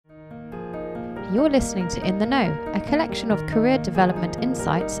You're listening to In the Know, a collection of career development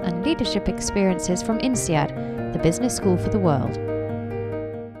insights and leadership experiences from INSEAD, the business school for the world.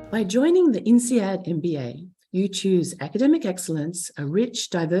 By joining the INSEAD MBA, you choose academic excellence, a rich,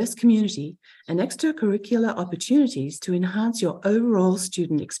 diverse community, and extracurricular opportunities to enhance your overall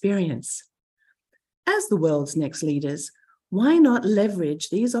student experience. As the world's next leaders, why not leverage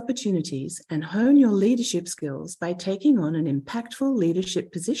these opportunities and hone your leadership skills by taking on an impactful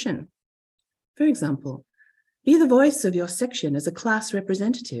leadership position? For example, be the voice of your section as a class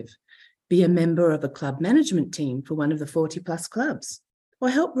representative, be a member of a club management team for one of the 40+ clubs, or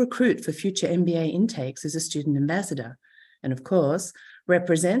help recruit for future MBA intakes as a student ambassador, and of course,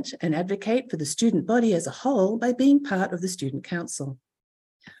 represent and advocate for the student body as a whole by being part of the student council.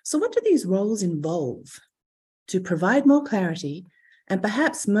 So what do these roles involve? To provide more clarity and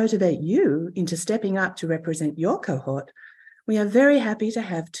perhaps motivate you into stepping up to represent your cohort, we are very happy to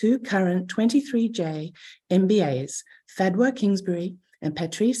have two current 23J MBAs, Fadwa Kingsbury and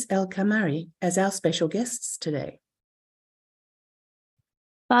Patrice El Kamari, as our special guests today.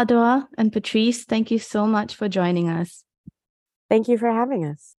 Fadwa and Patrice, thank you so much for joining us. Thank you for having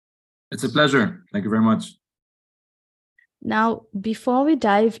us. It's a pleasure. Thank you very much. Now, before we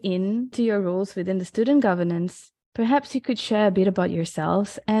dive into your roles within the student governance, perhaps you could share a bit about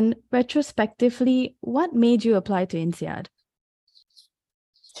yourselves and retrospectively, what made you apply to INSEAD?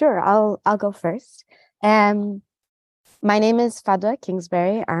 Sure, I'll go first. My name is Fadwa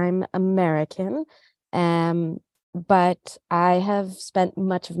Kingsbury. I'm American, but I have spent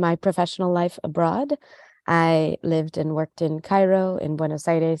much of my professional life abroad. I lived and worked in Cairo, in Buenos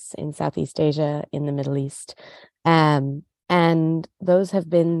Aires, in Southeast Asia, in the Middle East. And those have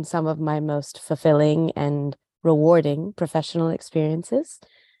been some of my most fulfilling and rewarding professional experiences.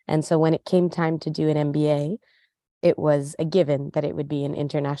 And so when it came time to do an MBA, it was a given that it would be an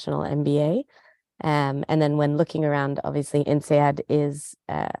international MBA. And then when looking around, obviously, INSEAD is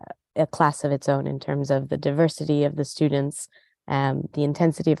a class of its own in terms of the diversity of the students, the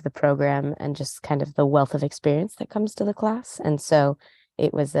intensity of the program, and just kind of the wealth of experience that comes to the class. And so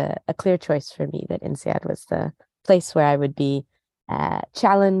it was a clear choice for me that INSEAD was the place where I would be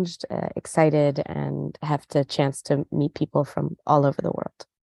challenged, excited, and have the chance to meet people from all over the world.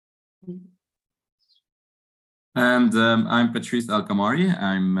 And I'm Patrice El Kamari.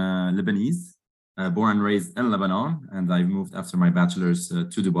 I'm Lebanese, born and raised in Lebanon, and I've moved after my bachelor's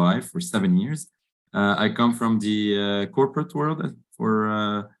to Dubai for 7 years. I come from the corporate world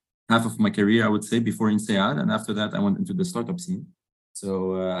for half of my career, I would say, before INSEAD, and after that I went into the startup scene.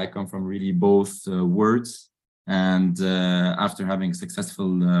 So I come from really both worlds. And after having a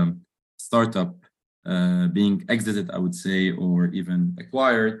successful startup being exited, I would say, or even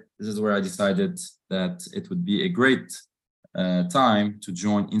acquired, this is where I decided that it would be a great time to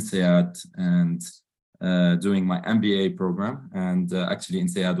join INSEAD and doing my MBA program. And actually,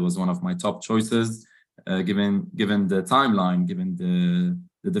 INSEAD was one of my top choices, given the timeline, given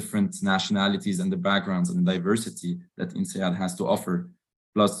the different nationalities and the backgrounds and the diversity that INSEAD has to offer,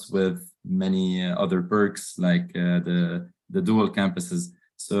 plus with many other perks like the dual campuses.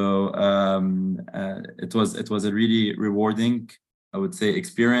 So it was a really rewarding, I would say,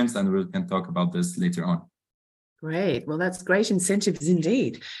 experience, and we can talk about this later on. Great. Well, that's great incentives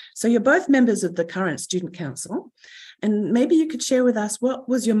indeed. So you're both members of the current Student Council, and maybe you could share with us what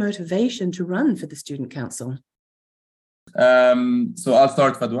was your motivation to run for the Student Council? So I'll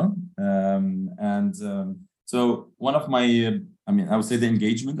start, Fadwa. So one of my, I would say the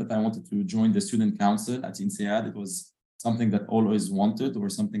engagement that I wanted to join the Student Council at INSEAD, it was something that I always wanted, or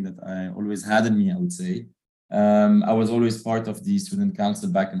something that I always had in me, I would say. I was always part of the Student Council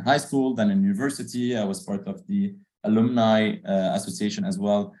back in high school, then in university. I was part of the Alumni Association as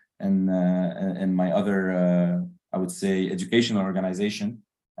well, and my other, I would say, educational organization.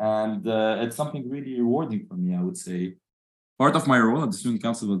 And it's something really rewarding for me, I would say. Part of my role at the Student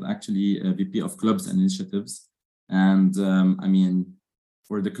Council was actually a VP of Clubs and Initiatives. And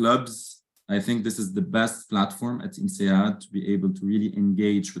for the clubs, I think this is the best platform at INSEAD to be able to really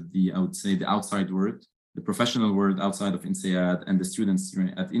engage with I would say, the outside world, the professional world outside of INSEAD, and the students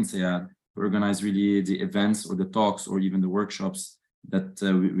at INSEAD to organize really the events or the talks or even the workshops that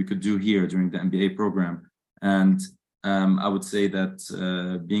we could do here during the MBA program. And I would say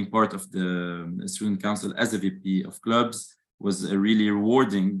that being part of the Student Council as a VP of Clubs was really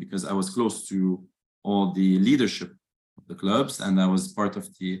rewarding, because I was close to all the leadership of the clubs, and I was part of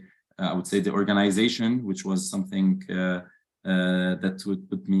the, I would say, the organization, which was something that would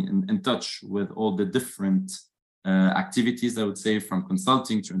put me in touch with all the different activities, I would say, from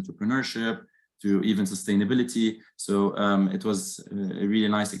consulting to entrepreneurship to even sustainability. So it was a really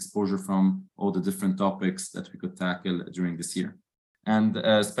nice exposure from all the different topics that we could tackle during this year. And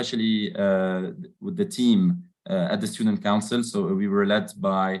especially with the team at the Student Council. So we were led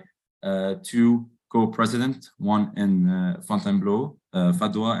by two co-presidents, one in Fontainebleau,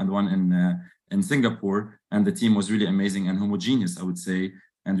 Fadwa, and one in Singapore. And the team was really amazing and homogeneous, I would say.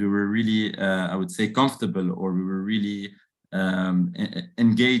 And we were really, I would say, comfortable, or we were really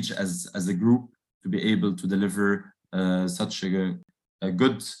engaged as a group to be able to deliver such a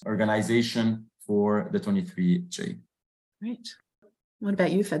good organization for the 23J. Great. What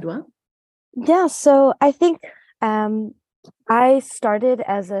about you, Fadwa? Yeah, so I think I started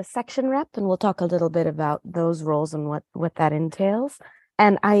as a section rep, and we'll talk a little bit about those roles and what that entails.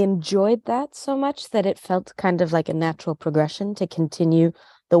 And I enjoyed that so much that it felt kind of like a natural progression to continue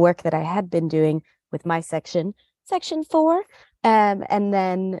the work that I had been doing with my section 4, and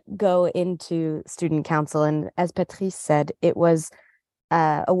then go into student council. And as Patrice said, it was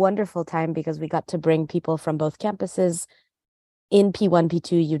a wonderful time because we got to bring people from both campuses. In P1,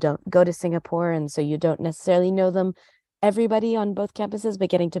 P2, you don't go to Singapore, and so you don't necessarily know everybody on both campuses, but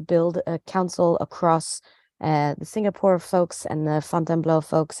getting to build a council across the Singapore folks and the Fontainebleau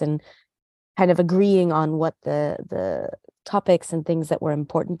folks, and kind of agreeing on what the topics and things that were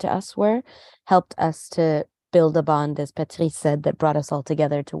important to us were, helped us to build a bond, as Patrice said, that brought us all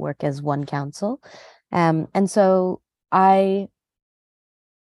together to work as one council. And so I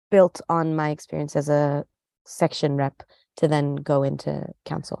built on my experience as a section rep to then go into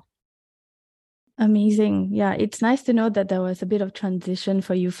council. Amazing. Yeah, it's nice to know that there was a bit of transition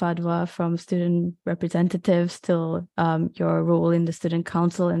for you, Fadwa, from student representatives to your role in the student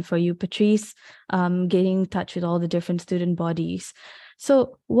council, and for you, Patrice, getting in touch with all the different student bodies.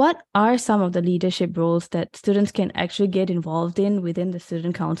 So what are some of the leadership roles that students can actually get involved in within the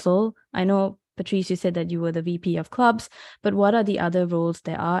student council? I know, Patrice, you said that you were the VP of clubs, but what are the other roles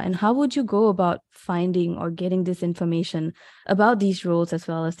there are, and how would you go about finding or getting this information about these roles as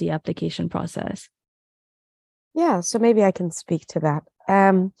well as the application process? Yeah, so maybe I can speak to that.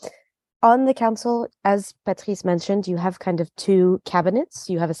 On the council, as Patrice mentioned, you have kind of two cabinets.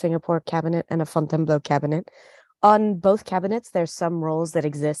 You have a Singapore cabinet and a Fontainebleau cabinet. On both cabinets, there's some roles that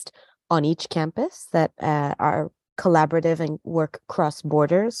exist on each campus that are collaborative and work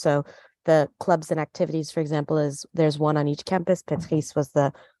cross-border. So the clubs and activities, for example, there's one on each campus. Patrice was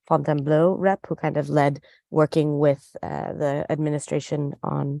the Fontainebleau rep who kind of led working with the administration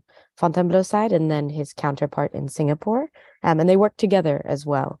on Fontainebleau side, and then his counterpart in Singapore. And they worked together as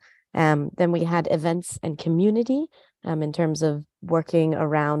well. Then we had events and community in terms of working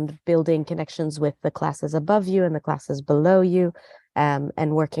around building connections with the classes above you and the classes below you,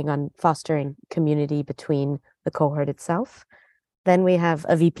 and working on fostering community between the cohort itself. Then we have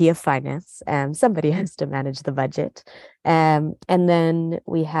a VP of finance. Somebody has to manage the budget. And then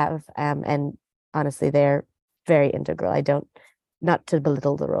we have, and honestly, they're very integral. Not to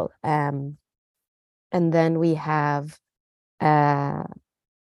belittle the role. And then we have,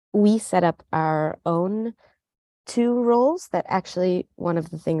 we set up our own 2 roles that actually, one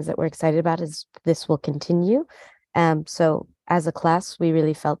of the things that we're excited about is this will continue. So as a class, we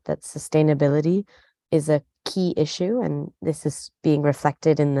really felt that sustainability is a key issue, and this is being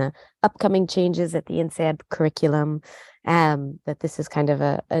reflected in the upcoming changes at the INSEAD curriculum, that this is kind of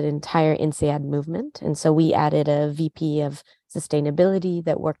an entire INSEAD movement. And so we added a VP of sustainability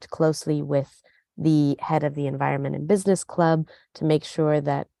that worked closely with the head of the Environment and Business Club to make sure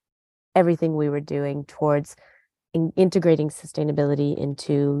that everything we were doing towards integrating sustainability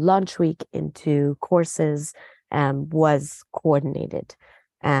into launch week, into courses, was coordinated.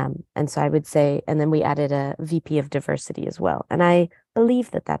 And so I would say, and then we added a VP of diversity as well. And I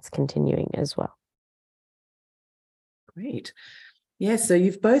believe that that's continuing as well. Great. Yes, so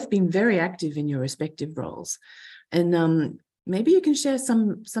you've both been very active in your respective roles. And maybe you can share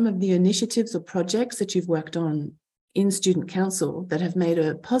some of the initiatives or projects that you've worked on in Student Council that have made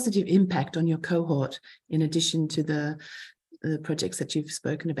a positive impact on your cohort, in addition to the projects that you've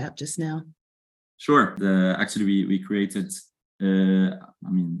spoken about just now. Sure. Actually, we created,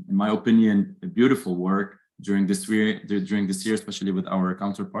 in my opinion, a beautiful work during this year, especially with our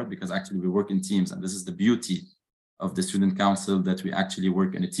counterpart, because actually we work in teams, and this is the beauty of the Student Council, that we actually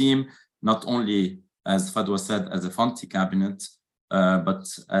work in a team, not only, as Fadwa said, as a Fonti cabinet, but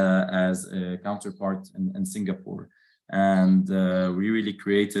as a counterpart in Singapore. And we really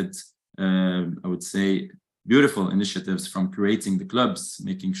created, I would say, beautiful initiatives, from creating the clubs,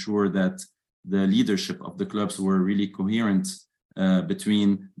 making sure that the leadership of the clubs were really coherent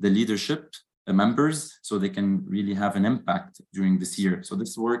between the leadership members, so they can really have an impact during this year. So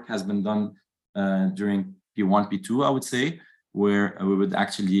this work has been done during P1, P2, I would say, where we would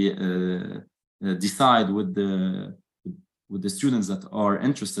actually decide with the students that are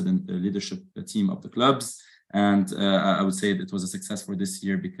interested in the leadership team of the clubs. And I would say that it was a success for this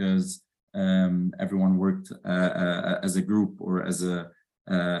year because everyone worked as a group or as a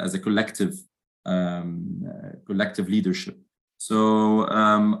collective leadership. So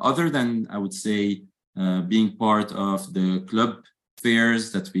other than, I would say, being part of the club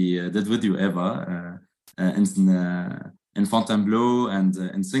fairs that we did with you, Eva, in Fontainebleau and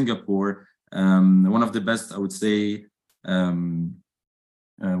in Singapore, one of the best, I would say, I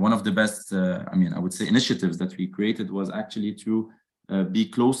would say initiatives that we created was actually to be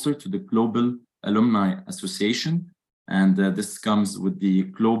closer to the Global Alumni Association. And this comes with the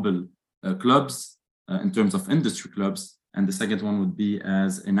global clubs in terms of industry clubs. And the second one would be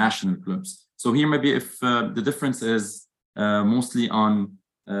as a national clubs. So here maybe if the difference is mostly on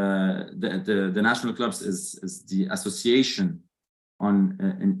the national clubs is the association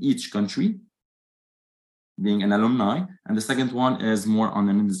in each country, being an alumni, and the second one is more on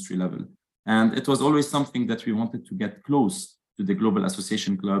an industry level. And it was always something that we wanted to get close to the global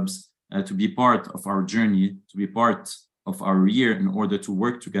association clubs, to be part of our journey, to be part of our year in order to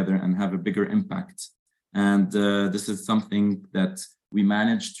work together and have a bigger impact. And this is something that we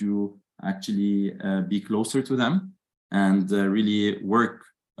managed to actually be closer to them and really work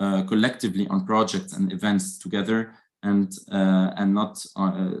collectively on projects and events together, and not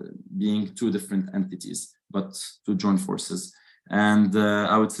being two different entities, but to join forces. And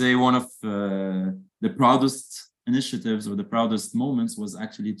I would say one of the proudest initiatives or the proudest moments was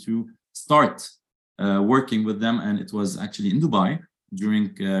actually to start working with them. And it was actually in Dubai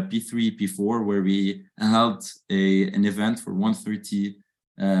during P3, P4, where we held an event for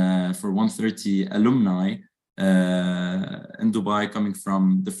 130 alumni in Dubai, coming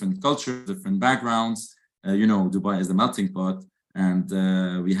from different cultures, different backgrounds. Dubai is a melting pot, and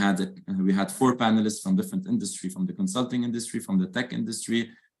we had 4 panelists from different industry, from the consulting industry, from the tech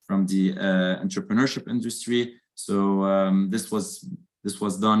industry, from the entrepreneurship industry. So this was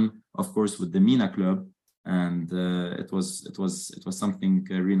done, of course, with the MENA Club, and it was something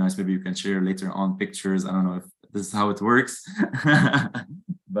really nice. Maybe you can share later on pictures. I don't know if this is how it works,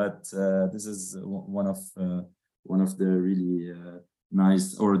 but this is one of the really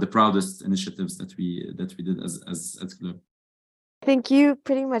nice or the proudest initiatives that we did as club. I think you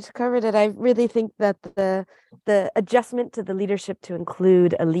pretty much covered it. I really think that the adjustment to the leadership to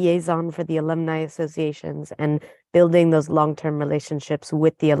include a liaison for the alumni associations and building those long-term relationships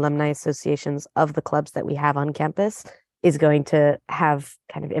with the alumni associations of the clubs that we have on campus is going to have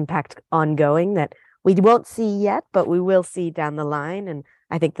kind of impact ongoing that we won't see yet, but we will see down the line. And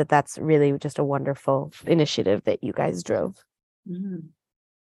I think that that's really just a wonderful initiative that you guys drove. Mm.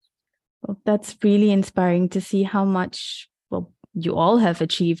 Well, that's really inspiring to see how much, you all have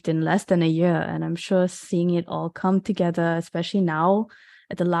achieved in less than a year. And I'm sure seeing it all come together, especially now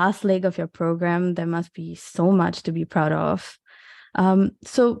at the last leg of your program, there must be so much to be proud of.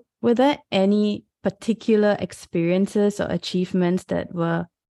 So were there any particular experiences or achievements that were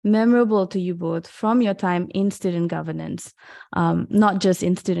memorable to you both from your time in student governance, not just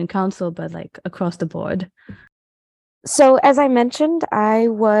in student council, but like across the board? So as I mentioned, I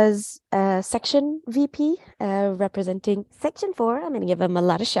was section VP representing section 4. I'm going to give them a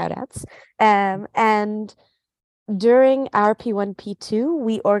lot of shout outs. And during our P1, P2,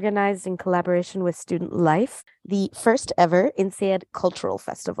 we organized in collaboration with Student Life the first ever INSEAD Cultural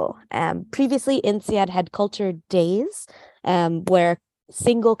Festival. Previously, INSEAD had culture days where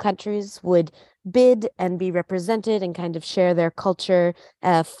single countries would bid and be represented and kind of share their culture,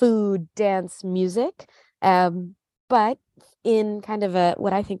 food, dance, music. But in kind of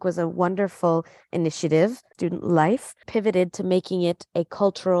what I think was a wonderful initiative, Student Life pivoted to making it a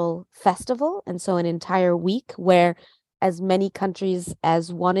cultural festival. And so an entire week where as many countries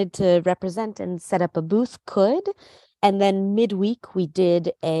as wanted to represent and set up a booth could. And then midweek, we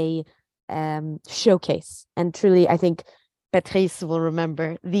did a showcase. And truly, I think Patrice will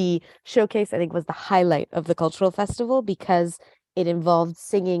remember the showcase, I think, was the highlight of the cultural festival because it involved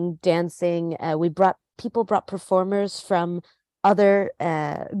singing, dancing. People brought performers from other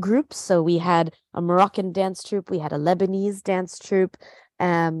groups. So we had a Moroccan dance troupe, we had a Lebanese dance troupe,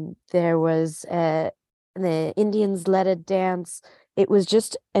 there was the Indians led a dance. It was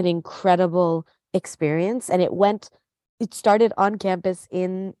just an incredible experience, and it started on campus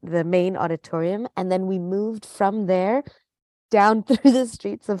in the main auditorium, and then we moved from there down through the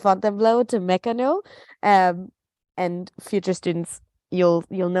streets of Fontainebleau to Mécano, and future students, you'll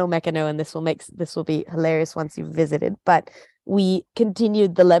know Mécano, and this will be hilarious once you've visited. But we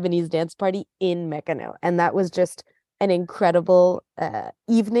continued the Lebanese dance party in Meccano. And that was just an incredible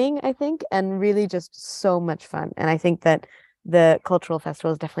evening, I think, and really just so much fun. And I think that the cultural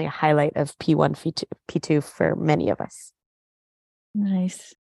festival is definitely a highlight of P1, P2 for many of us.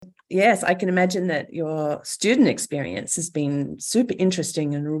 Nice. Yes, I can imagine that your student experience has been super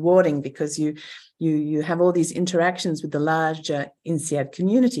interesting and rewarding because you have all these interactions with the larger INSEAD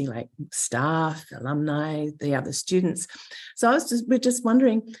community, like staff, alumni, the other students. So we're just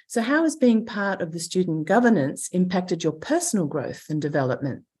wondering, so how has being part of the student governance impacted your personal growth and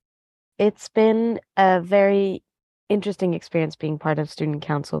development? It's been a very interesting experience being part of student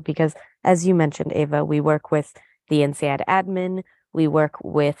council because, as you mentioned, Eva, we work with the INSEAD admin. We work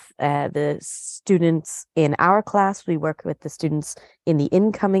with the students in our class. We work with the students in the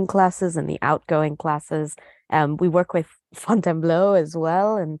incoming classes and the outgoing classes. We work with Fontainebleau as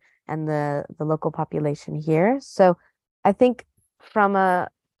well and the local population here. So I think from a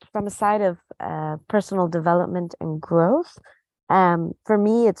side of personal development and growth, for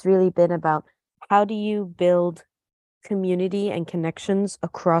me, it's really been about how do you build community and connections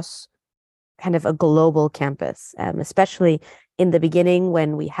across kind of a global campus, especially in the beginning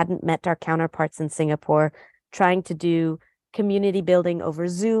when we hadn't met our counterparts in Singapore, trying to do community building over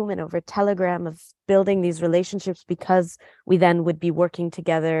Zoom and over Telegram, of building these relationships because we then would be working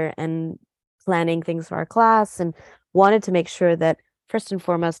together and planning things for our class, and wanted to make sure that first and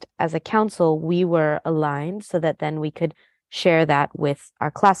foremost, as a council, we were aligned so that then we could share that with our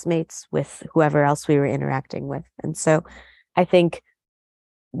classmates, with whoever else we were interacting with. And so I think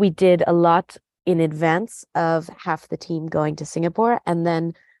we did a lot in advance of half the team going to Singapore. And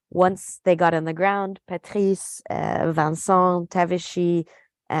then once they got on the ground, Patrice, Vincent, Tavishi,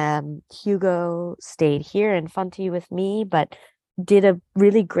 Hugo stayed here in Fonty with me, but did a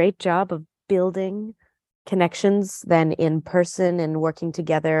really great job of building connections then in person and working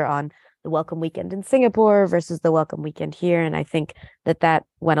together on the welcome weekend in Singapore versus the welcome weekend here. And I think that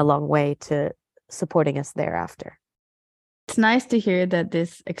went a long way to supporting us thereafter. It's nice to hear that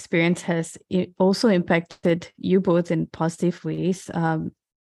this experience has also impacted you both in positive ways,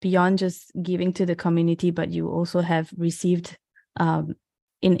 beyond just giving to the community, but you also have received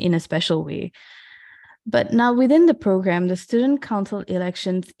in a special way. But now within the program, the student council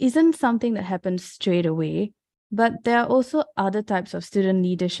elections isn't something that happens straight away, but there are also other types of student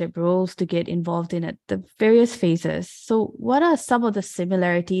leadership roles to get involved in at the various phases. So what are some of the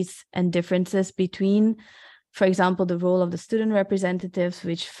similarities and differences between, for example, the role of the student representatives,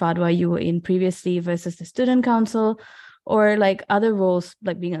 which Fadwa you were in previously, versus the student council, or like other roles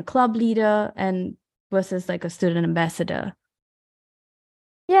like being a club leader and versus like a student ambassador?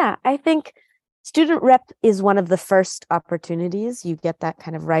 Yeah, I think student rep is one of the first opportunities. You get that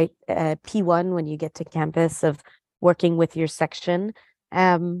kind of right P1 when you get to campus of working with your section.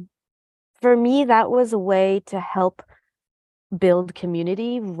 For me, that was a way to help build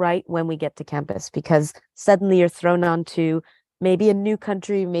community right when we get to campus, because suddenly you're thrown onto maybe a new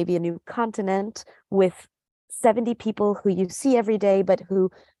country, maybe a new continent with 70 people who you see every day, but who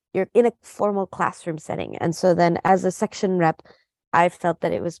you're in a formal classroom setting. And so then as a section rep, I felt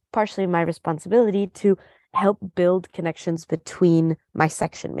that it was partially my responsibility to help build connections between my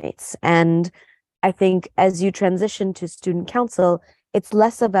section mates. And I think as you transition to student council, it's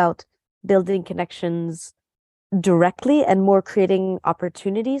less about building connections directly and more creating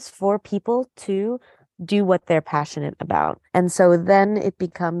opportunities for people to do what they're passionate about. And so then it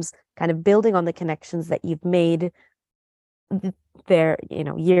becomes kind of building on the connections that you've made there,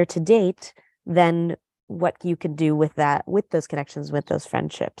 year to date, then what you can do with that, with those connections, with those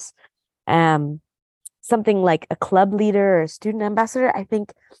friendships. Something like a club leader or a student ambassador, I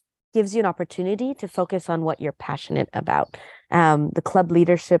think gives you an opportunity to focus on what you're passionate about. The club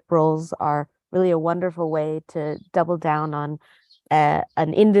leadership roles are really a wonderful way to double down on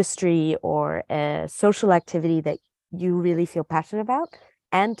an industry or a social activity that you really feel passionate about,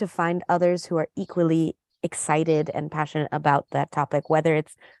 and to find others who are equally excited and passionate about that topic, whether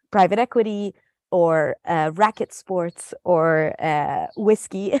it's private equity or racket sports or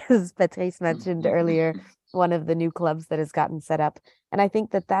whiskey, as Patrice mentioned earlier, one of the new clubs that has gotten set up. And I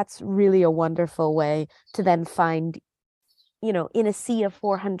think that that's really a wonderful way to then find, in a sea of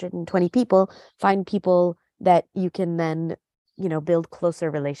 420 people, find people that you can then, build closer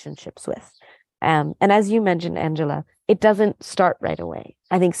relationships with. And as you mentioned, Angela, it doesn't start right away.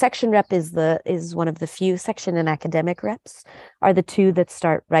 I think section rep is one of the few. Section and academic reps are the two that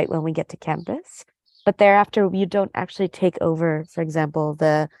start right when we get to campus. But thereafter, you don't actually take over, for example,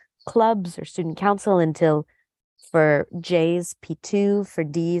 the clubs or student council until, for J's, P2, for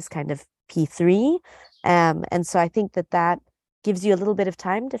D's, kind of P3. And so I think that gives you a little bit of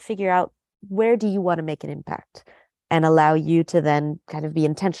time to figure out where do you want to make an impact, and allow you to then kind of be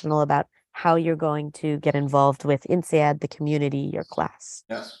intentional about how you're going to get involved with INSEAD, the community, your class.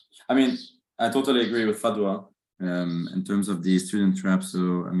 Yeah, I mean, I totally agree with Fadwa in terms of the student trap.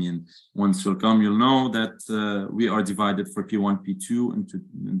 So, I mean, once you'll come, you'll know that we are divided for P1, P2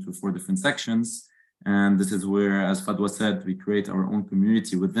 into 4 different sections. And this is where, as Fadwa said, we create our own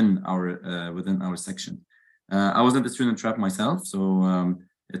community within our section. I was in the student trap myself, so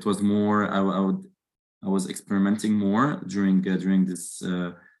it was more. I was experimenting more during this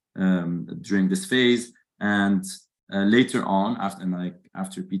phase, and later on,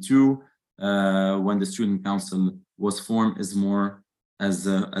 after P2, when the student council was formed, is more as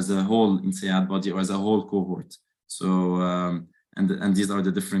a whole INSEAD body or as a whole cohort. So and these are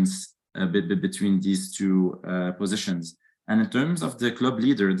the difference between these two positions. And in terms of the club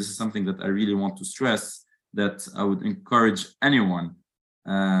leader, this is something that I really want to stress, that I would encourage anyone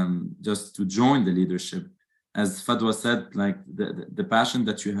just to join the leadership. As Fadwa said, like the passion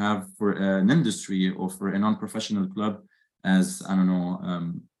that you have for an industry or for a non-professional club, as I don't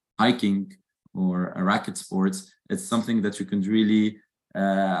know, hiking or a racket sports, it's something that you can really,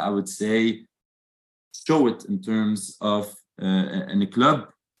 I would say, show it in terms of in a club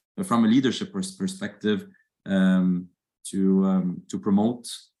from a leadership perspective, to promote,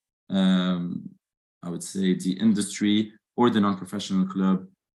 I would say, the industry or the non-professional club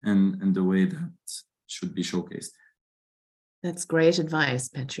in the way that should be showcased. That's great advice,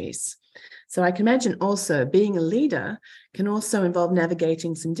 Patrice. So I can imagine also being a leader can also involve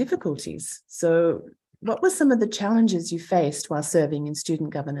navigating some difficulties. So what were some of the challenges you faced while serving in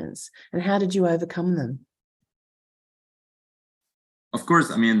student governance, and how did you overcome them? Of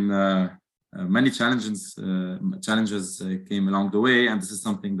course, I mean, many challenges came along the way, and this is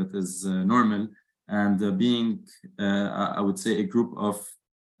something that is normal. And being, I would say, a group of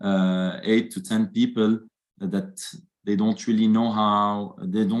 8 to 10 people that they don't really know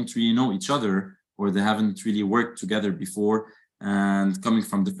each other, or they haven't really worked together before, and coming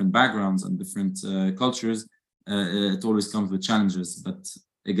from different backgrounds and different cultures, it always comes with challenges. But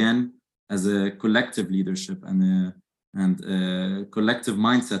again, as a collective leadership and a collective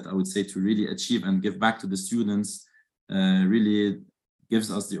mindset, I would say, to really achieve and give back to the students, really gives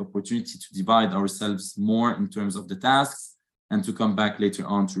us the opportunity to divide ourselves more in terms of the tasks, and to come back later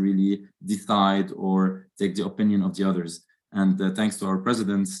on to really decide or take the opinion of the others. And thanks to our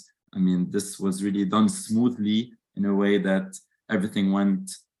presidents, I mean, this was really done smoothly in a way that everything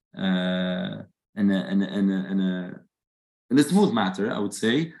went in a smooth matter, I would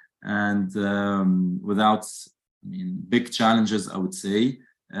say, and without, I mean, big challenges, I would say.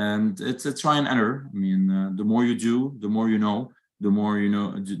 And it's a try and error. I mean, the more you do, the more you know, the more you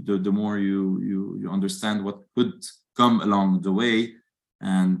know, the more you understand what could come along the way,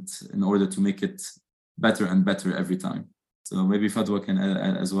 and in order to make it better and better every time. So maybe Fadwa can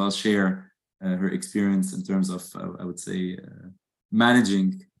as well share her experience in terms of, I would say,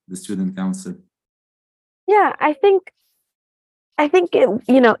 managing the student council. Yeah, I think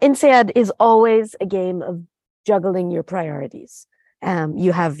INSEAD is always a game of juggling your priorities.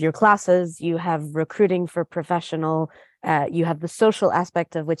 You have your classes, you have recruiting for professional, you have the social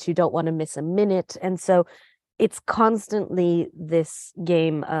aspect of which you don't want to miss a minute. And so it's constantly this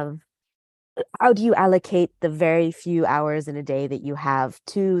game of how do you allocate the very few hours in a day that you have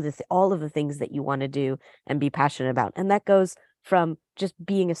to all of the things that you want to do and be passionate about. And that goes from just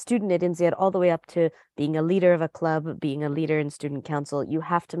being a student at INSEAD all the way up to being a leader of a club, being a leader in student council. You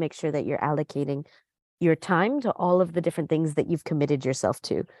have to make sure that you're allocating your time to all of the different things that you've committed yourself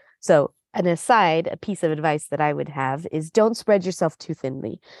to. So an aside, a piece of advice that I would have is don't spread yourself too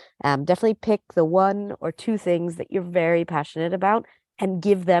thinly. Definitely pick the 1 or 2 things that you're very passionate about and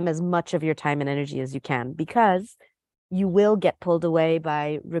give them as much of your time and energy as you can, because you will get pulled away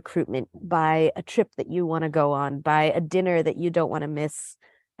by recruitment, by a trip that you want to go on, by a dinner that you don't want to miss,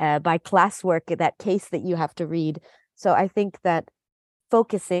 by classwork, that case that you have to read. So I think that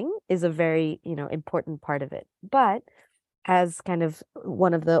focusing is a very, important part of it. But as kind of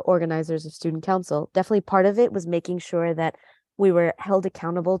one of the organizers of student council, definitely part of it was making sure that we were held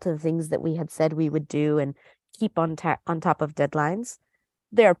accountable to the things that we had said we would do and keep on top of deadlines.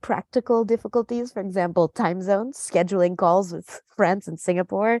 There are practical difficulties. For example, time zones, scheduling calls with France and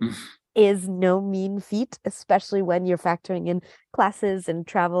Singapore is no mean feat, especially when you're factoring in classes and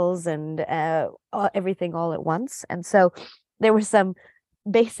travels and everything all at once. And so there were some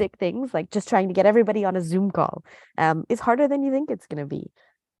basic things like just trying to get everybody on a Zoom call is harder than you think it's going to be,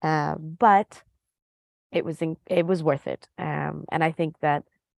 but it was worth it. And I think that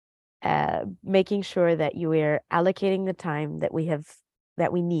making sure that you are allocating the time that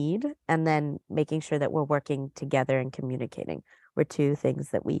we need, and then making sure that we're working together and communicating were two things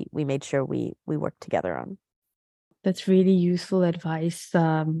that we made sure we worked together on. That's really useful advice,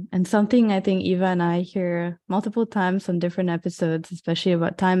 and something I think Eva and I hear multiple times on different episodes, especially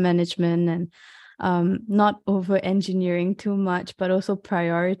about time management and not over-engineering too much, but also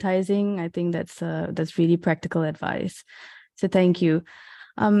prioritizing. I think that's really practical advice. So thank you.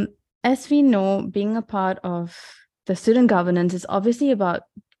 As we know, being a part of the student governance is obviously about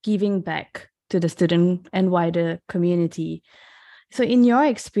giving back to the student and wider community. So in your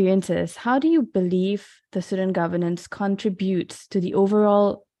experiences, how do you believe the student governance contributes to the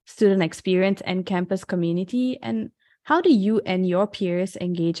overall student experience and campus community? And how do you and your peers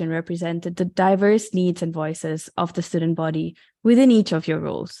engage and represent the diverse needs and voices of the student body within each of your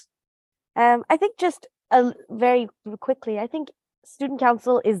roles? I think just very quickly, I think student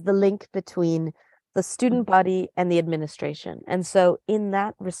council is the link between the student body and the administration. And so in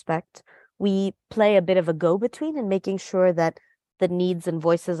that respect, we play a bit of a go-between in making sure that the needs and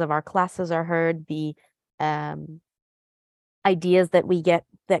voices of our classes are heard, the ideas that we get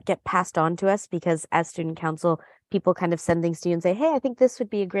passed on to us, because as student council, people kind of send things to you and say, hey, I think this would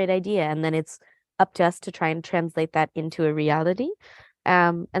be a great idea. And then it's up to us to try and translate that into a reality.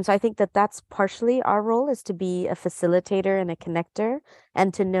 And so I think that that's partially our role, is to be a facilitator and a connector,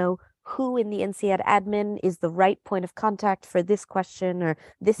 and to know who in the INSEAD admin is the right point of contact for this question or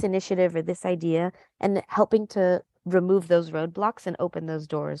this initiative or this idea, and helping to remove those roadblocks and open those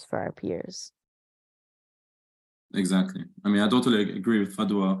doors for our peers. Exactly. I mean, I totally agree with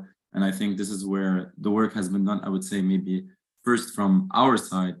Fadwa, and I think this is where the work has been done. I would say maybe first from our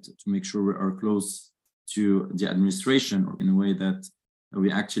side, to make sure we are close to the administration, or in a way that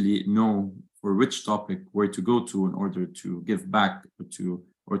we actually know for which topic where to go to in order to give back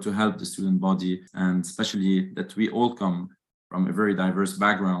or to help the student body, and especially that we all come from a very diverse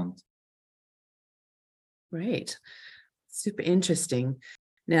background. Great. Super interesting.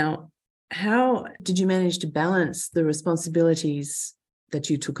 Now, how did you manage to balance the responsibilities that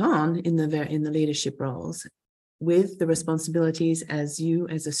you took on in the leadership roles with the responsibilities as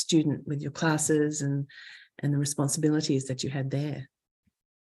a student, with your classes and the responsibilities that you had there?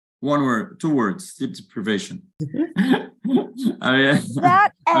 One word, two words: sleep deprivation.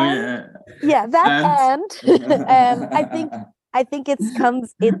 I think it's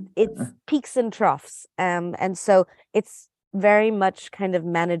peaks and troughs, and so it's very much kind of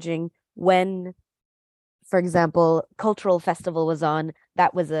managing when, for example, cultural festival was on.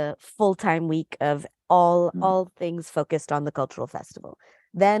 That was a full-time week of all things focused on the cultural festival.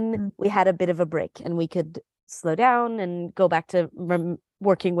 Then we had a bit of a break, and we could slow down and go back to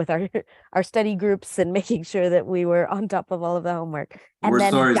working with our study groups and making sure that we were on top of all of the homework. And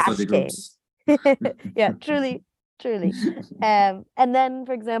then Dash came. Yeah, truly. And then,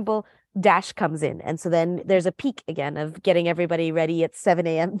 for example, Dash comes in. And so then there's a peak again of getting everybody ready at 7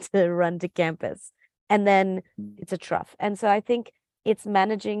 a.m. to run to campus. And then it's a trough. And so I think it's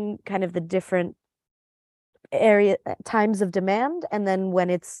managing kind of the different times of demand, and then when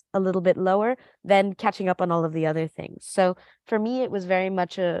it's a little bit lower, then catching up on all of the other things. So for me, it was very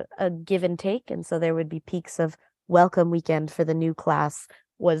much a give and take. And so there would be peaks of welcome weekend for the new class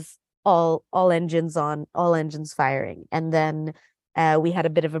was all engines on, all engines firing. And then we had a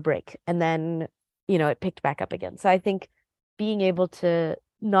bit of a break, and then, it picked back up again. So I think being able to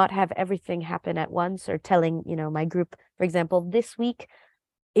not have everything happen at once, or telling, my group, for example, this week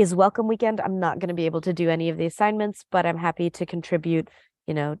is welcome weekend. I'm not going to be able to do any of the assignments, but I'm happy to contribute,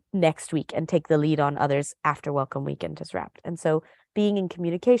 next week and take the lead on others after welcome weekend is wrapped. And so being in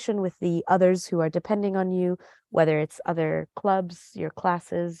communication with the others who are depending on you, whether it's other clubs, your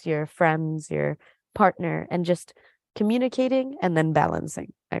classes, your friends, your partner, and just communicating and then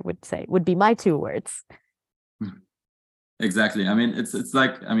balancing, I would say, would be my 2 words. Exactly. I mean, it's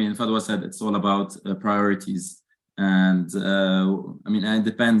like, Fadwa said, it's all about priorities. And it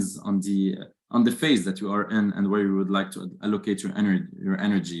depends on the phase that you are in and where you would like to allocate your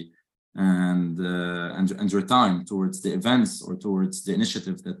energy and your time towards the events or towards the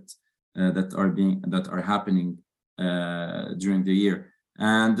initiatives that are happening during the year.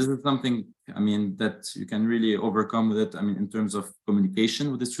 And this is something, that you can really overcome with it. In terms of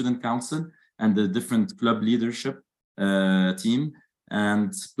communication with the student council and the different club leadership team.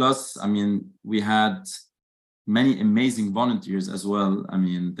 And plus, we had many amazing volunteers as well.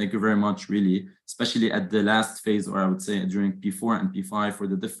 Thank you very much, really, especially at the last phase, or I would say during P4 and P5, for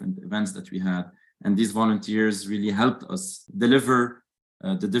the different events that we had. And these volunteers really helped us deliver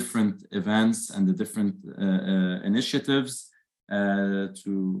the different events and the different initiatives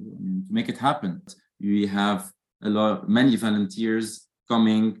to make it happen. We have many volunteers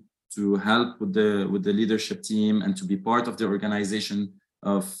coming to help with the leadership team and to be part of the organization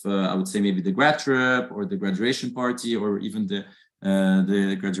of I would say maybe the grad trip or the graduation party or even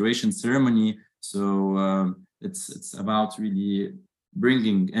the graduation ceremony. So it's about really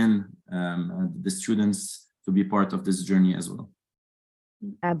bringing in the students to be part of this journey as well.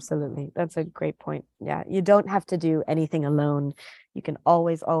 Absolutely. That's a great point. Yeah. You don't have to do anything alone. You can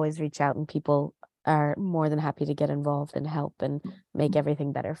always reach out, and people are more than happy to get involved and help and make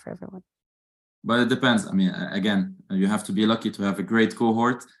everything better for everyone. But it depends. I mean, again, you have to be lucky to have a great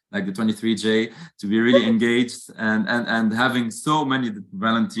cohort like the 23J, to be really engaged and having so many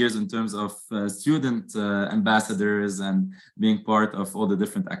volunteers in terms of student ambassadors and being part of all the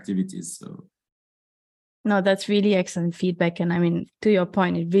different activities. So. No, that's really excellent feedback. And I mean, to your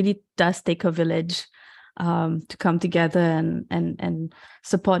point, it really does take a village to come together and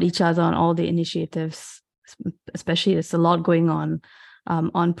support each other on all the initiatives, especially there's a lot going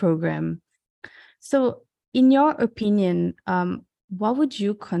on program. So in your opinion, what would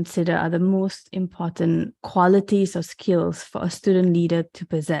you consider are the most important qualities or skills for a student leader to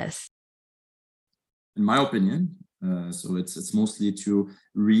possess? In my opinion, so it's mostly to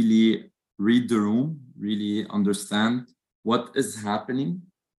really read the room, really understand what is happening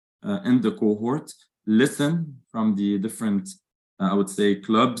in the cohort, listen from the different, I would say,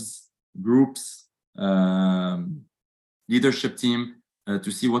 clubs, groups, leadership team,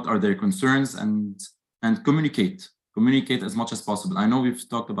 to see what are their concerns and communicate as much as possible. I know we've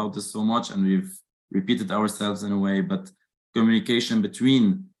talked about this so much and we've repeated ourselves in a way, but communication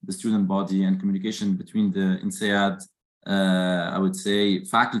between the student body and communication between the INSEAD, I would say,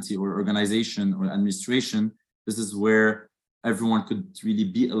 faculty or organization or administration, this is where everyone could really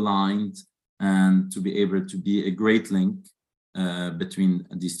be aligned and to be able to be a great link between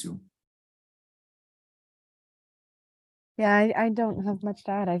these two. Yeah, I don't have much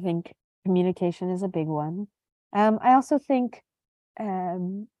to add. I think communication is a big one. I also think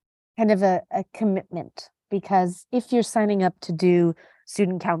kind of a commitment, because if you're signing up to do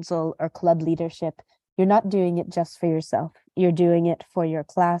student council or club leadership, you're not doing it just for yourself. You're doing it for your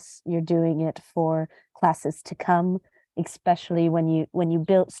class. You're doing it for classes to come, especially when you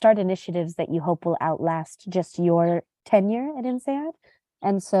start initiatives that you hope will outlast just your tenure at INSEAD.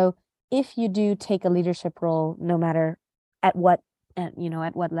 And so if you do take a leadership role, no matter at what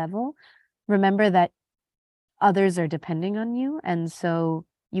level, remember that others are depending on you. And so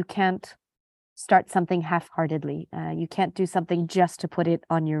you can't start something half-heartedly. You can't do something just to put it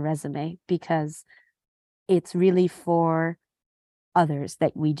on your resume, because it's really for others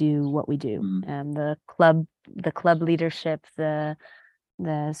that we do what we do. The club leadership, the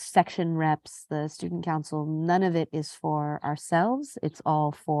section reps, the student council, none of it is for ourselves. It's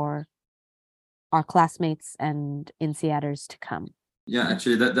all for our classmates and INSEADers to come. Yeah,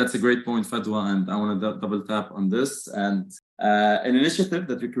 actually, that's a great point, Fadwa, and I want to double tap on this. And an initiative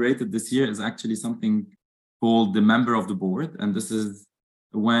that we created this year is actually something called the member of the board. And this is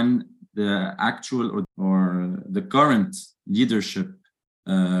when the actual or the current leadership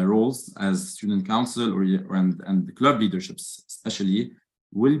roles as student council and the club leaderships especially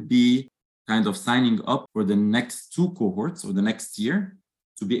will be kind of signing up for the next two cohorts or the next year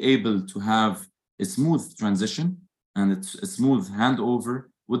to be able to have a smooth transition and it's a smooth handover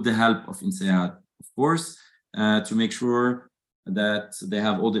with the help of INSEAD, of course, to make sure that they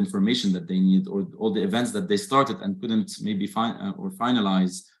have all the information that they need or all the events that they started and couldn't maybe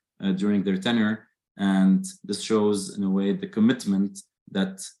finalize during their tenure. And this shows in a way the commitment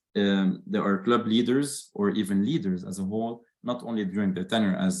that there are club leaders or even leaders as a whole, not only during their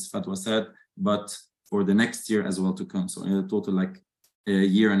tenure, as Fatwa said, but for the next year as well to come. So in a total like a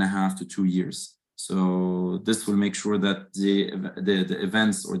year and a half to 2 years. So this will make sure that the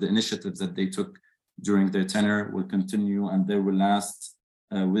events or the initiatives that they took during their tenure will continue and they will last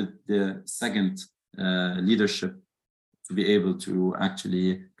with the second leadership to be able to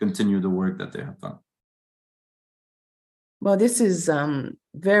actually continue the work that they have done. Well, this is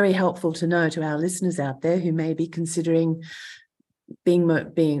very helpful to know to our listeners out there who may be considering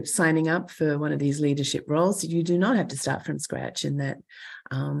signing up for one of these leadership roles. You do not have to start from scratch, in that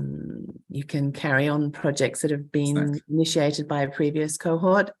you can carry on projects that have been initiated by a previous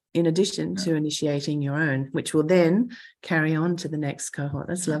cohort, in addition to initiating your own, which will then carry on to the next cohort.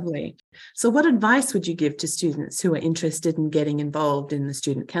 That's lovely. So what advice would you give to students who are interested in getting involved in the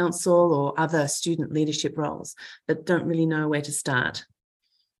student council or other student leadership roles but don't really know where to start?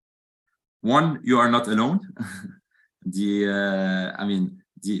 One, you are not alone. The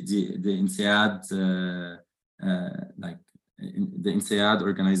INSEAD like the INSEAD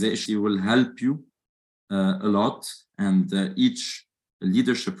organization will help you a lot, and each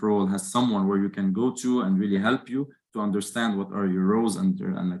leadership role has someone where you can go to and really help you to understand what are your roles and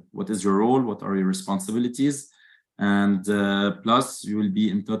like, what is your role, what are your responsibilities, and plus you will be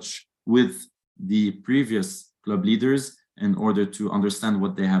in touch with the previous club leaders in order to understand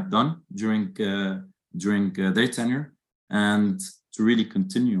what they have done during their tenure, and to really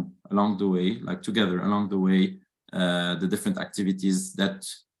continue along the way, like together along the way, the different activities that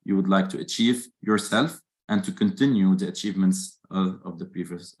you would like to achieve yourself, and to continue the achievements of the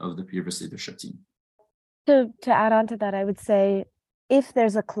previous leadership team. To add on to that, I would say if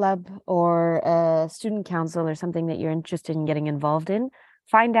there's a club or a student council or something that you're interested in getting involved in,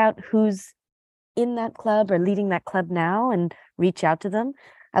 find out who's in that club or leading that club now and reach out to them.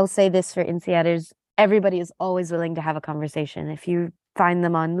 I will say this for INSEADers, everybody is always willing to have a conversation. If you find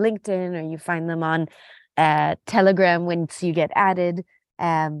them on LinkedIn or you find them on Telegram once you get added,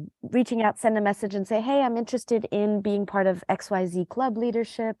 reaching out, send a message and say, hey, I'm interested in being part of XYZ club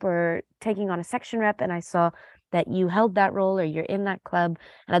leadership or taking on a section rep, and I saw that you held that role or you're in that club,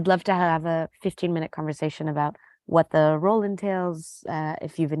 and I'd love to have a 15-minute conversation about what the role entails,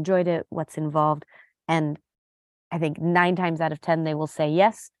 if you've enjoyed it, what's involved. And I think 9 times out of 10 they will say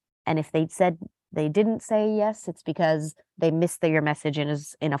yes, and if they said they didn't say yes, it's because they missed your message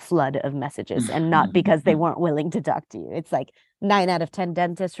in a flood of messages and not because they weren't willing to talk to you. It's like 9 out of 10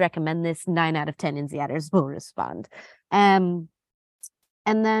 dentists recommend this, 9 out of 10 INSEADers will respond. And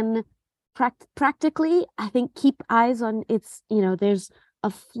then practically, I think keep eyes on there's a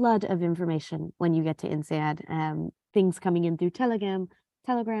flood of information when you get to INSEAD. Things coming in through Telegram,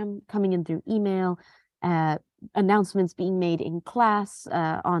 coming in through email, announcements being made in class,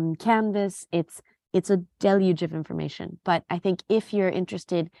 on Canvas. It's a deluge of information. But I think if you're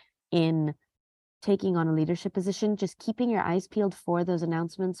interested in taking on a leadership position, just keeping your eyes peeled for those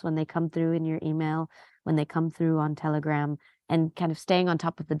announcements when they come through in your email, when they come through on Telegram, and kind of staying on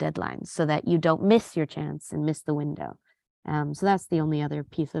top of the deadlines so that you don't miss your chance and miss the window. So that's the only other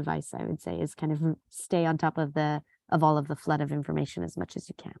piece of advice I would say, is kind of stay on top of all of the flood of information as much as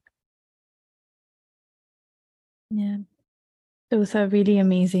you can. Yeah, those are really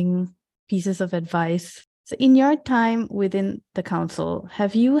amazing pieces of advice. So in your time within the council,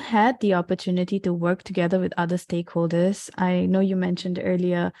 have you had the opportunity to work together with other stakeholders? I know you mentioned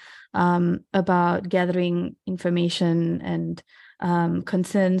earlier about gathering information and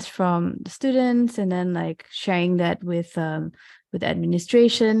concerns from the students, and then like sharing that with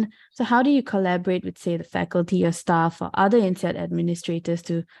administration. So how do you collaborate with, say, the faculty or staff or other INSEAD administrators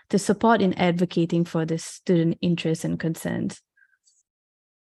to support in advocating for the student interests and concerns?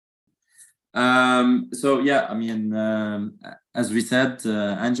 So yeah, I mean, as we said,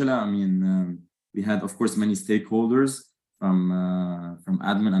 Angela, I mean, we had, of course, many stakeholders from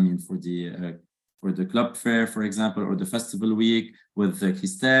admin. I mean, for the club fair, for example, or the festival week, with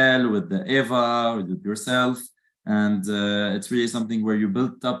Christelle, with Eva, with yourself. And it's really something where you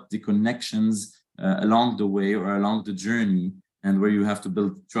build up the connections along the way or along the journey, and where you have to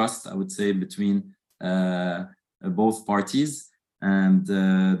build trust, I would say, between both parties. And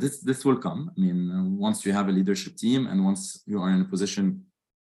this will come. I mean, once you have a leadership team and once you are in a position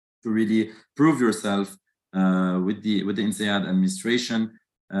to really prove yourself with the INSEAD administration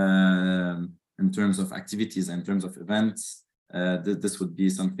in terms of activities, in terms of events, this would be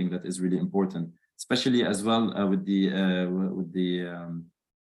something that is really important, especially as well with the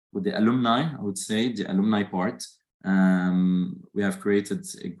alumni. I would say the alumni part. We have created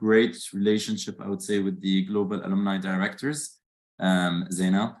a great relationship, I would say, with the global alumni directors.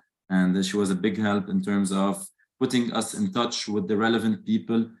 Zaina, and she was a big help in terms of putting us in touch with the relevant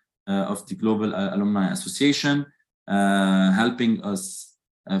people of the Global Alumni Association, helping us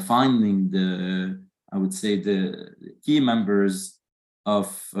finding I would say, the key members of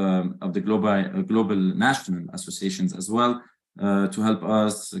the global national associations as well, to help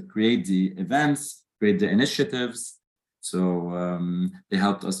us create the events, create the initiatives. So they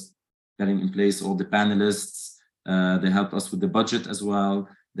helped us getting in place all the panelists. They helped us with the budget as well.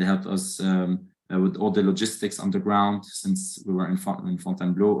 They helped us with all the logistics on the ground, since we were in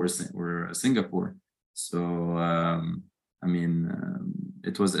Fontainebleau or Singapore. So I mean,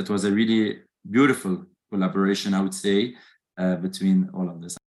 it was a really beautiful collaboration, I would say, between all of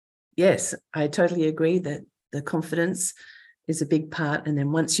this. Yes, I totally agree that the confidence is a big part. And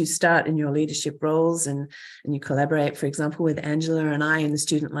then once you start in your leadership roles and you collaborate, for example, with Angela and I in the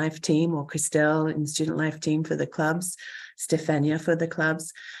student life team, or Christelle in the student life team for the clubs, Stefania for the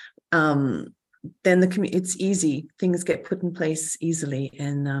clubs, then it's easy. Things get put in place easily.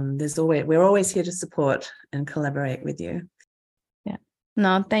 And we're always here to support and collaborate with you.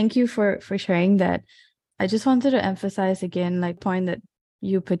 No, thank you for sharing that. I just wanted to emphasize again, like point that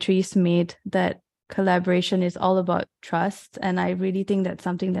you, Patrice, made, that collaboration is all about trust. And I really think that's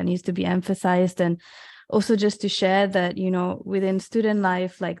something that needs to be emphasized. And also just to share that, within student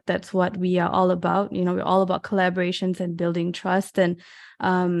life, like that's what we are all about. We're all about collaborations and building trust. And,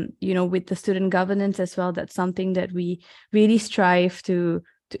 with the student governance as well, that's something that we really strive to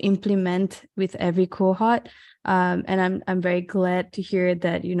implement with every cohort. And I'm very glad to hear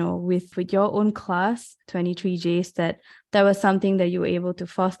that, with your own class, 23Js, that was something that you were able to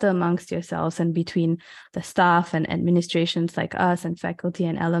foster amongst yourselves and between the staff and administrations like us and faculty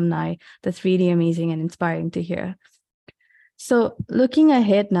and alumni. That's really amazing and inspiring to hear. So looking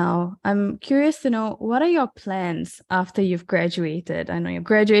ahead now, I'm curious to know, what are your plans after you've graduated? I know your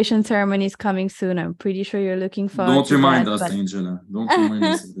graduation ceremony is coming soon. I'm pretty sure you're looking forward Don't to remind that, us, but Angela. Don't remind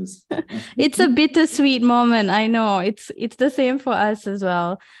us of this. it's a bittersweet moment. I know it's the same for us as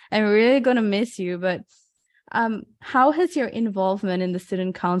well. And we're really going to miss you. But how has your involvement in the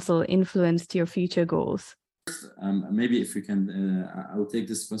student council influenced your future goals? Maybe if we can, I will take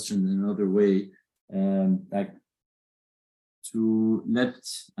this question in another way. Like, to let,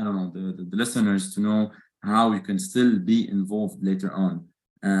 I don't know, the listeners to know how you can still be involved later on.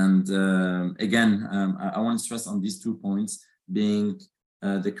 And again, I want to stress on these 2 points, being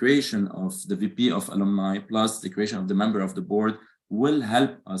the creation of the VP of alumni plus the creation of the member of the board will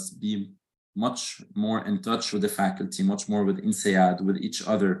help us be much more in touch with the faculty, much more with INSEAD, with each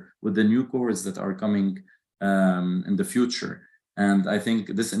other, with the new cohorts that are coming in the future. And I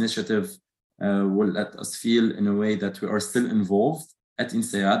think this initiative will let us feel in a way that we are still involved at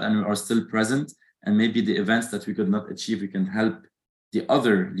INSEAD and we are still present. And maybe the events that we could not achieve, we can help the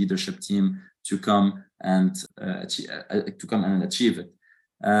other leadership team to come and achieve it.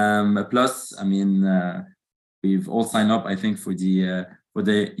 Plus, I mean, we've all signed up, I think, for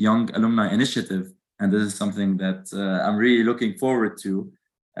the Young Alumni Initiative, and this is something that I'm really looking forward to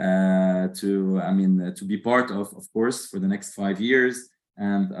be part of course, for the next 5 years.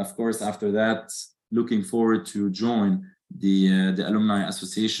 And of course, after that, looking forward to join the Alumni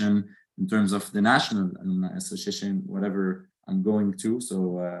Association in terms of the National Alumni Association, whatever I'm going to.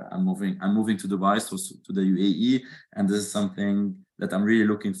 So I'm moving to Dubai, so to the UAE, and this is something that I'm really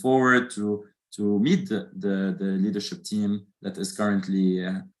looking forward to meet the leadership team that is currently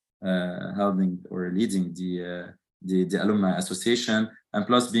holding or leading the Alumni Association, and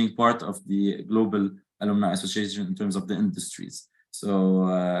plus being part of the Global Alumni Association in terms of the industries. So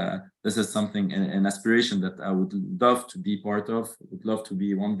this is something, an aspiration that I would love to be part of. I would love to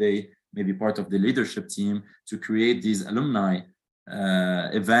be one day maybe part of the leadership team to create these alumni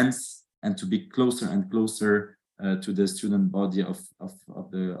events and to be closer and closer to the student body of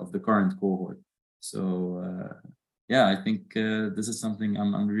the current cohort. So yeah, I think this is something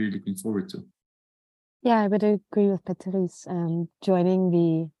I'm really looking forward to. Yeah, I would agree with Patrice. Joining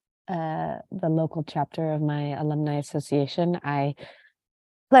the local chapter of my alumni association, I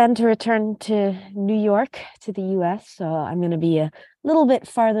plan to return to New York, to the US. So I'm going to be a little bit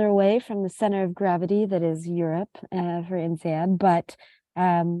farther away from the center of gravity that is Europe for INSEAD. But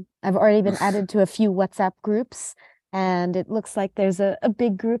I've already been added to a few WhatsApp groups, and it looks like there's a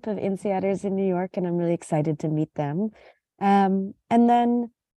big group of INSEADers in New York, and I'm really excited to meet them. And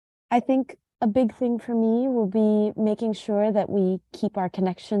then I think a big thing for me will be making sure that we keep our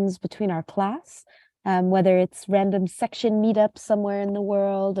connections between our class, whether it's random section meetups somewhere in the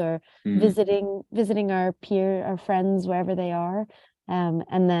world or visiting our friends wherever they are.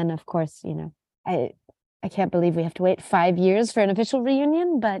 And then, of course, I can't believe we have to wait 5 years for an official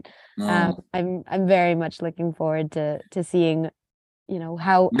reunion, but I'm very much looking forward to seeing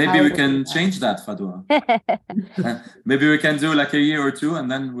how we can change that, Fadwa. Maybe we can do like a year or two, and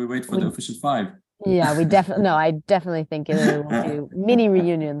then we wait for the official 5. Yeah, I definitely think we'll do mini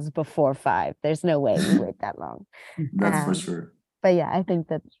reunions before 5. There's no way we wait that long. That's for sure. But yeah, I think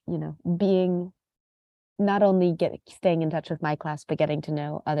that being not only staying in touch with my class, but getting to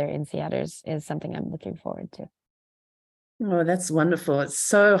know other INSEADers is something I'm looking forward to. Oh, that's wonderful. It's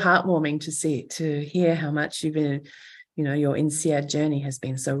so heartwarming to hear how much you've been, your INSEAD journey has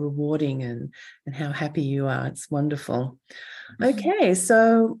been so rewarding and how happy you are. It's wonderful. Okay,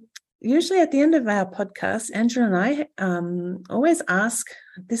 so usually at the end of our podcast, Angela and I always ask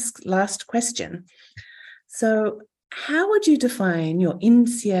this last question. So how would you define your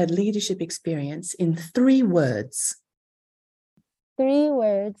INSEAD leadership experience in 3 words? 3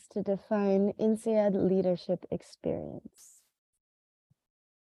 words to define INSEAD leadership experience.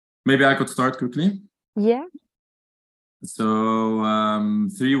 Maybe I could start quickly. Yeah. So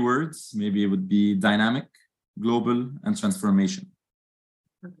 3 words, maybe it would be dynamic, global, and transformation.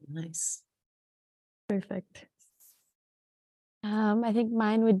 Oh, nice. Perfect. I think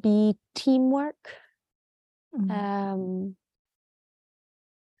mine would be teamwork. Mm.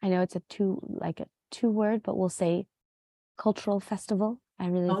 I know it's a two word, but we'll say cultural festival. I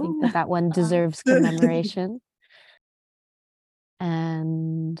really think that one deserves commemoration.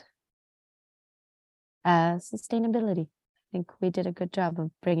 And sustainability. I think we did a good job of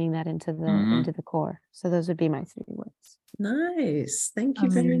bringing that into the core. So those would be my 3 words. Nice. Thank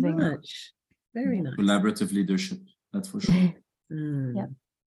you very Amazing. much. Very nice. Collaborative leadership, that's for sure. Yeah.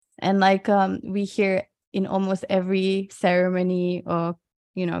 And like we hear in almost every ceremony or,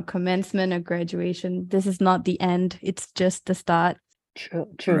 commencement or graduation, this is not the end. It's just the start. True.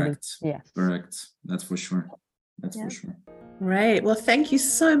 Correct. Yes. Correct. That's for sure. That's for sure. Great. Well, thank you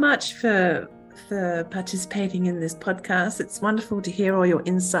so much for participating in this podcast. It's wonderful to hear all your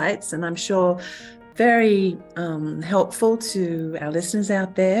insights, and I'm sure very helpful to our listeners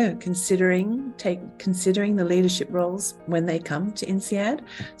out there considering the leadership roles when they come to INSEAD.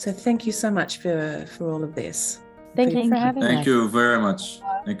 So thank you so much for all of this. Thank you for having us. Thank you very much.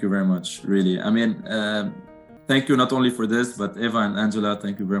 Thank you very much. Really. I mean, thank you not only for this, but Eva and Angela,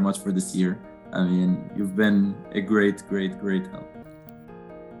 thank you very much for this year. I mean, you've been a great help.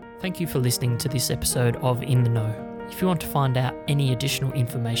 Thank you for listening to this episode of In the Know. If you want to find out any additional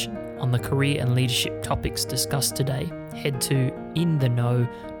information on the career and leadership topics discussed today, head to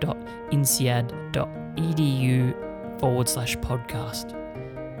intheknow.insead.edu/podcast.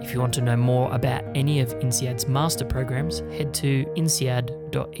 If you want to know more about any of INSEAD's master programs, head to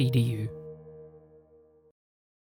insead.edu.